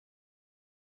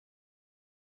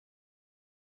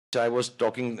I was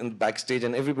talking in backstage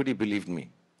and everybody believed me.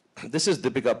 This is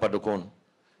Deepika Padukone.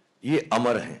 ये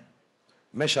अमर हैं,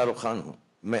 मैं शाहरुख खान हूं,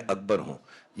 मैं अकबर हूं,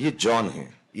 ये जॉन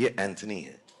हैं, ये एंथनी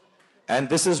है. And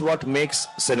this is what makes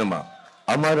cinema.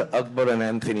 Amar, Akbar and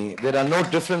Anthony. There are no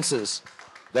differences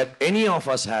that any of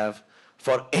us have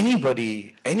for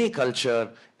anybody, any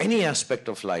culture, any aspect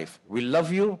of life. We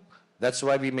love you. That's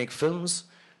why we make films.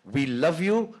 We love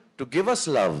you to give us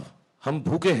love. हम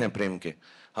भूखे हैं प्रेम के.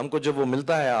 हमको जब वो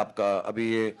मिलता है आपका,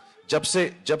 अभी ये जब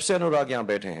से अनुराग यहाँ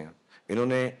बैठे हैं,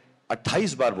 इन्होंने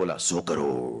 28 बार बोला 100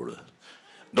 करोड़,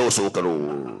 200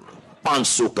 करोड़,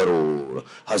 500 करोड़,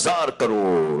 1000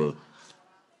 करोड़,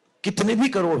 कितने भी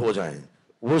करोड़ हो जाएं,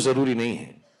 वो जरूरी नहीं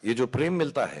है. ये जो प्रेम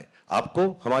मिलता है आपको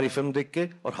हमारी फिल्म देख के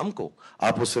और हमको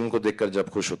आप उस फिल्म को देखकर जब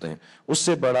खुश होते हैं,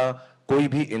 उससे बड़ा कोई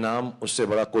भी इनाम, उससे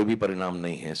बड़ा कोई भी परिणाम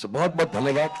नहीं है. सो बहुत बहुत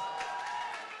धन्यवाद.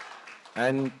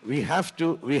 And we have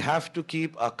to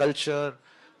keep our culture,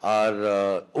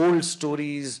 our old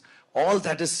stories, all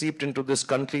that is seeped into this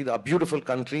country, our beautiful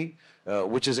country,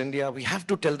 which is India. We have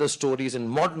to tell the stories in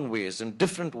modern ways, in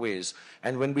different ways.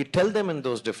 And when we tell them in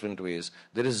those different ways,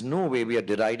 there is no way we are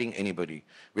deriding anybody.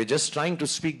 We're just trying to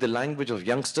speak the language of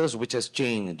youngsters, which has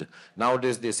changed.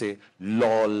 Nowadays they say,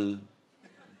 lol,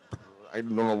 I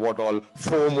don't know what all,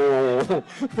 FOMO.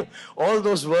 All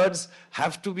those words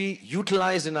have to be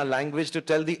utilized in our language to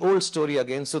tell the old story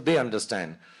again so they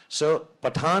understand. So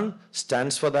Pathan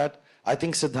stands for that. I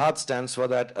think Siddharth stands for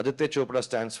that. Aditya Chopra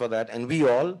stands for that. And we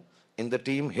all in the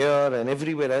team here and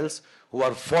everywhere else who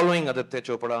are following Aditya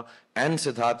Chopra and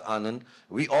Siddharth Anand,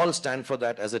 we all stand for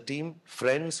that as a team,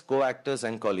 friends, co-actors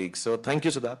and colleagues. So thank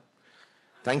you, Siddharth.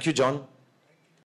 Thank you, John.